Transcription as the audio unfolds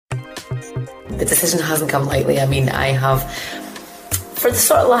The decision hasn't come lightly. I mean, I have, for the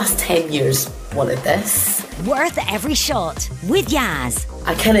sort of last 10 years, wanted this. Worth every shot with Yazz.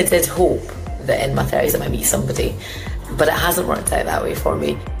 I kind of did hope that in my 30s I might meet somebody, but it hasn't worked out that way for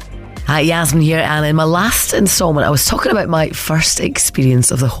me. Hi, Yasmin here, and in my last instalment I was talking about my first experience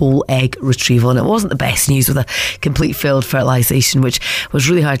of the whole egg retrieval, and it wasn't the best news with a complete failed fertilisation, which was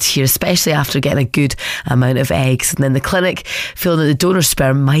really hard to hear, especially after getting a good amount of eggs. And then the clinic feeling that the donor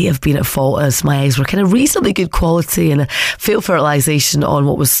sperm might have been at fault, as my eggs were kind of reasonably good quality, and a failed fertilisation on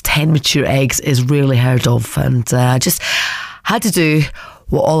what was 10 mature eggs is rarely heard of. And I just had to do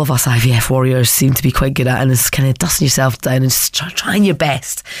what all of us IVF warriors seem to be quite good at, and is kind of dusting yourself down and just trying your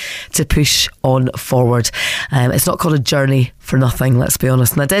best to push on forward. It's not called a journey for nothing, let's be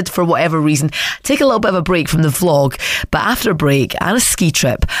honest. And I did, for whatever reason, take a little bit of a break from the vlog, but after a break and a ski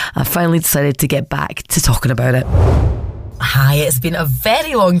trip, I finally decided to get back to talking about it. Hi, it's been a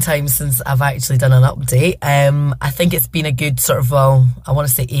very long time since I've actually done an update. I think it's been a good sort of, well, I want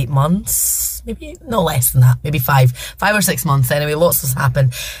to say 8 months, maybe no less than that, maybe 5 or 6 months anyway. Lots has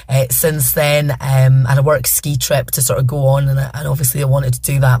happened since then. I had a work ski trip to sort of go on, and obviously I wanted to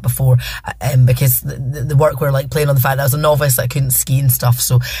do that before, because the work were like playing on the fact that I was a novice, I couldn't ski and stuff,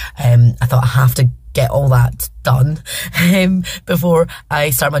 so I thought I have to get all that done before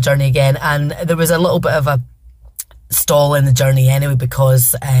I start my journey again. And there was a little bit of a stall in the journey anyway,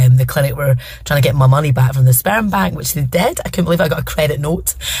 because the clinic were trying to get my money back from the sperm bank, which they did. I couldn't believe I got a credit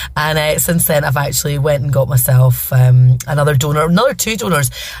note. And since then I've actually went and got myself another 2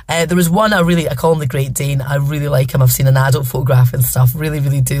 donors. There was one I call him the Great Dane. I really like him. I've seen an adult photograph and stuff.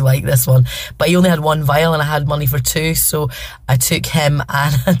 Really do like this one, but he only had 1 vial and I had money for 2, so I took him,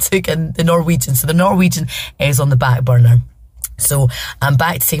 and I took the Norwegian. So the Norwegian is on the back burner. So I'm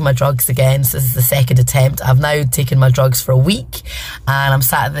back to taking my drugs again. So this is the second attempt. I've now taken my drugs for a week, and I'm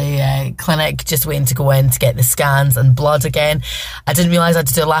sat at the clinic just waiting to go in to get the scans and blood again. I didn't realise I had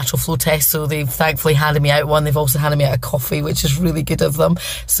to do a lateral flow test, so they've thankfully handed me out one. They've also handed me out a coffee, which is really good of them.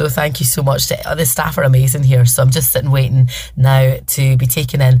 So thank you so much. The staff are amazing here. So I'm just sitting waiting now to be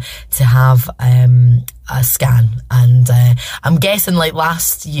taken in to have a scan. And I'm guessing, like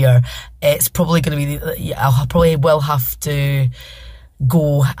last year, it's probably going to be, I probably will have to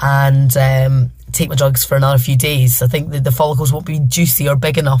go and take my drugs for another few days. I think the follicles won't be juicy or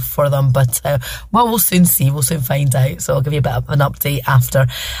big enough for them, but well, we'll soon see, we'll soon find out. So I'll give you a bit of an update after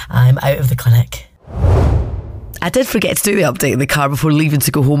I'm out of the clinic. I did forget to do the update in the car before leaving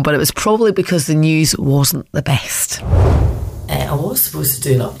to go home, but it was probably because the news wasn't the best. I was supposed to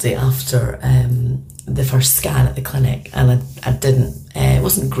do an update after the first scan at the clinic, and I didn't. It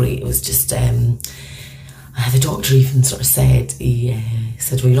wasn't great. It was just the doctor even sort of said, he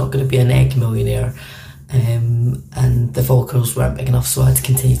said, well, you're not going to be an egg millionaire, and the follicles weren't big enough, so I had to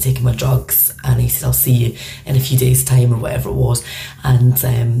continue taking my drugs. And he said, I'll see you in a few days' time, or whatever it was. And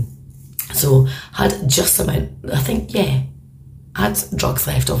so I had just amount, I think, I had drugs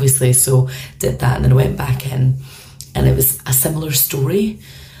left, obviously, so did that, and then I went back in, and it was a similar story,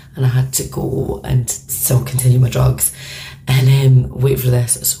 and I had to go and still continue my drugs. And wait for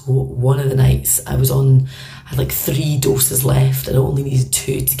this, so one of the nights I had like 3 doses left, and I only needed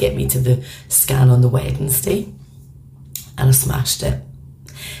 2 to get me to the scan on the Wednesday, and I smashed it.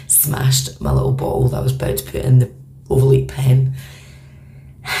 Smashed my little bottle that I was about to put in the Ovulate pen.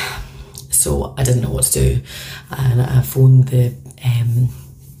 So I didn't know what to do, and I phoned the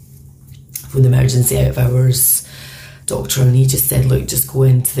emergency out of hours doctor, and he just said, look, just go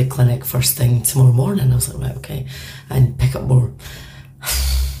into the clinic first thing tomorrow morning. I was like, right, okay, and pick up more.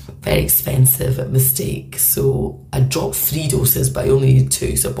 Very expensive mistake. So I dropped 3 doses, but I only needed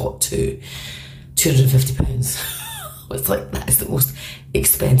 2, so I bought 2. £250. It's like, that is the most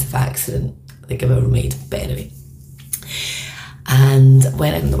expensive accident I think I've ever made. But anyway, and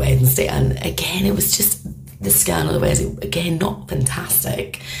went in on the Wednesday, and again it was just the scan on the Wednesday, again not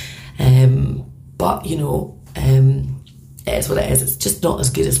fantastic, but you know, it is what it is. It's just not as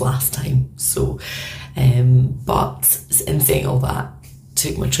good as last time. So but in saying all that,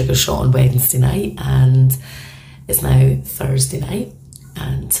 took my trigger shot on Wednesday night, and it's now Thursday night,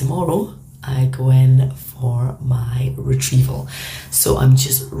 and tomorrow I go in for my retrieval. So I'm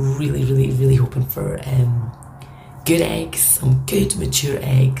just really hoping for good eggs, some good mature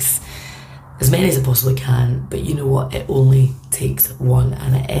eggs, as many as I possibly can. But you know what, it only takes one,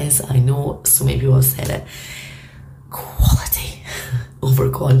 and it is, I know so many people have said it, quality over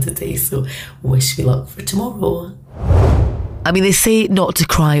quantity. So wish me luck for tomorrow. I mean, they say not to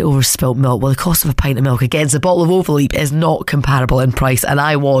cry over spilt milk. Well, the cost of a pint of milk against a bottle of Ovaleap is not comparable in price, and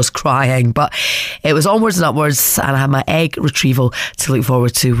I was crying, but it was onwards and upwards, and I had my egg retrieval to look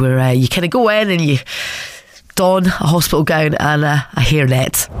forward to, where you kind of go in and you don a hospital gown and a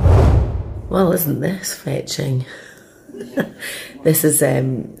hairnet. Well, isn't this fetching? This is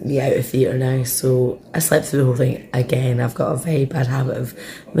me out of theatre now, so I slept through the whole thing again. I've got a very bad habit of,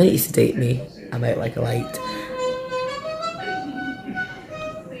 the minute you sedate me, I'm out like a light.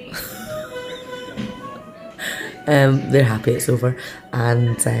 They're happy it's over,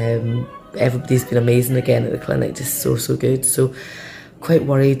 and everybody's been amazing again at the clinic, just so good. So quite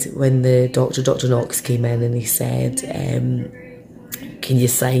worried when the Dr. Knox came in and he said, can you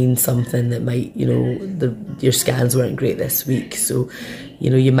sign something that might, your scans weren't great this week, so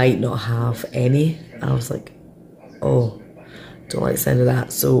you might not have any. And I was like, oh, don't like the sound of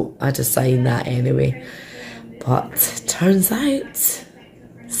that, so I had to sign that anyway. But turns out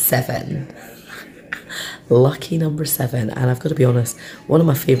 7. Lucky number 7. And I've got to be honest, one of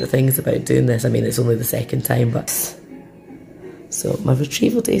my favourite things about doing this, I mean, it's only the second time, but so my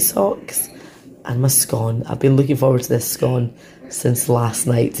retrieval day socks and my scone. I've been looking forward to this scone since last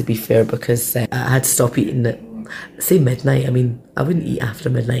night, to be fair, because I had to stop eating at, say, midnight. I mean, I wouldn't eat after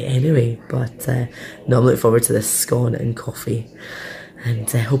midnight anyway, but no, I'm looking forward to this scone and coffee, and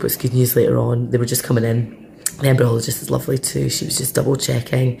I hope it's good news later on. They were just coming in. The embryologist is lovely too. She was just double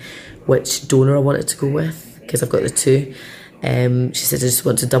checking which donor I wanted to go with, because I've got the 2. She said, I just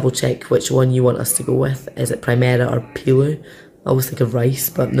want to double check which one you want us to go with. Is it Primera or Pilu? I always think of rice,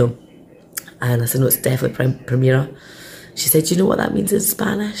 but no. And I said, no, it's definitely Primera. She said, do you know what that means in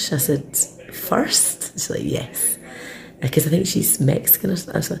Spanish? I said, first? She's like, yes. Because I think she's Mexican or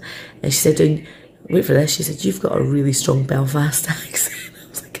something. And she said, wait for this, she said, you've got a really strong Belfast accent. I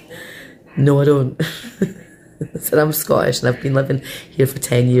was like, no, I don't. I said, I'm Scottish and I've been living here for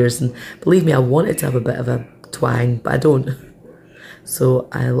 10 years, and believe me, I wanted to have a bit of a twang, but I don't. So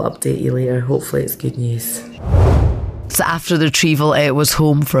I'll update you later. Hopefully it's good news. So after the retrieval, it was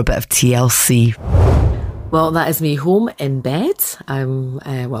home for a bit of TLC. Well, that is me home in bed. I'm,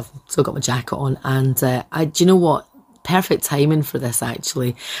 still got my jacket on, and do you know what? Perfect timing for this,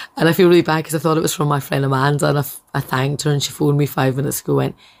 actually. And I feel really bad because I thought it was from my friend Amanda, and I thanked her, and she phoned me 5 minutes ago,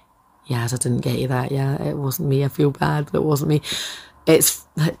 went, Yazz, I didn't get you that. Yeah, it wasn't me. I feel bad, but it wasn't me. It's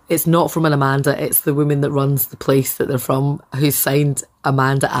not from an Amanda. It's the woman that runs the place that they're from, who signed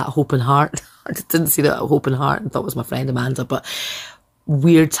Amanda at Hope and Heart. I just didn't see that at Hope and Heart and thought it was my friend Amanda, but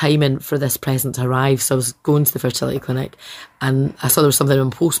weird timing for this present to arrive. So I was going to the fertility clinic and I saw there was something in a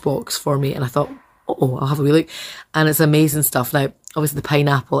post box for me, and I thought, oh, I'll have a wee look. And it's amazing stuff. Now, obviously the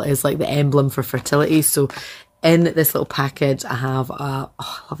pineapple is like the emblem for fertility. So in this little package, I have I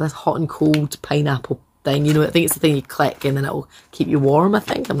love this hot and cold pineapple thing. I think it's the thing you click and then it'll keep you warm, I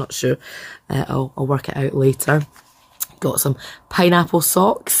think. I'm not sure. I'll work it out later. Got some pineapple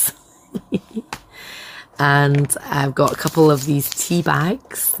socks. And I've got a couple of these tea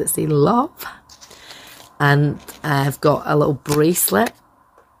bags that say love. And I've got a little bracelet.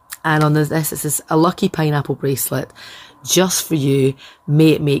 And on this it says, a lucky pineapple bracelet just for you.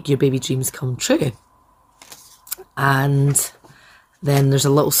 May it make your baby dreams come true. And then there's a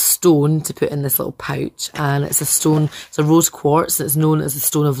little stone to put in this little pouch, and it's a stone, it's a rose quartz, and it's known as the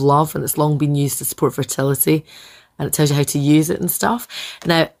stone of love, and it's long been used to support fertility, and it tells you how to use it and stuff.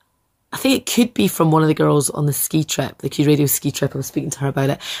 Now, I think it could be from one of the girls on the ski trip, the Q Radio ski trip. I was speaking to her about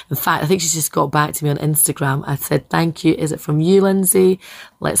it. In fact, I think she's just got back to me on Instagram. I said, thank you. Is it from you, Lindsay?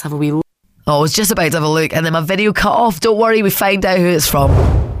 Let's have a wee look. Oh, I was just about to have a look, and then my video cut off. Don't worry, we find out who it's from.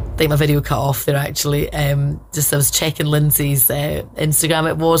 I think my video cut off there, actually. I was checking Lindsay's Instagram.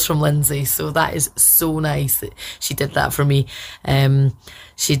 It was from Lindsay, so that is so nice that she did that for me.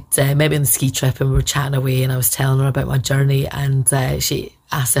 She'd met me on the ski trip and we were chatting away, and I was telling her about my journey, and she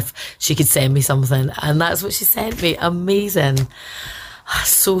asked if she could send me something, and that's what she sent me. Amazing.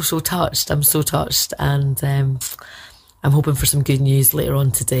 So touched. I'm so touched, and I'm hoping for some good news later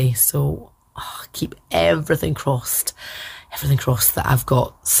on today, so keep everything crossed that I've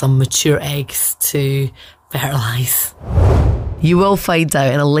got some mature eggs to fertilise. You will find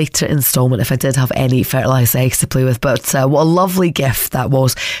out in a later instalment if I did have any fertilised eggs to play with, but what a lovely gift that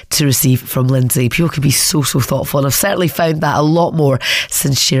was to receive from Lindsay. People can be so thoughtful, and I've certainly found that a lot more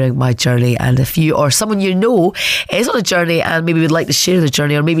since sharing my journey. And if you or someone you know is on a journey and maybe would like to share the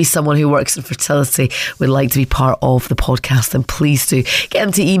journey, or maybe someone who works in fertility would like to be part of the podcast, then please do get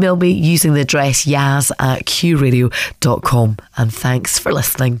them to email me using the address yazz@qradio.com. And thanks for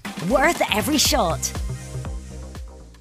listening. Worth every shot.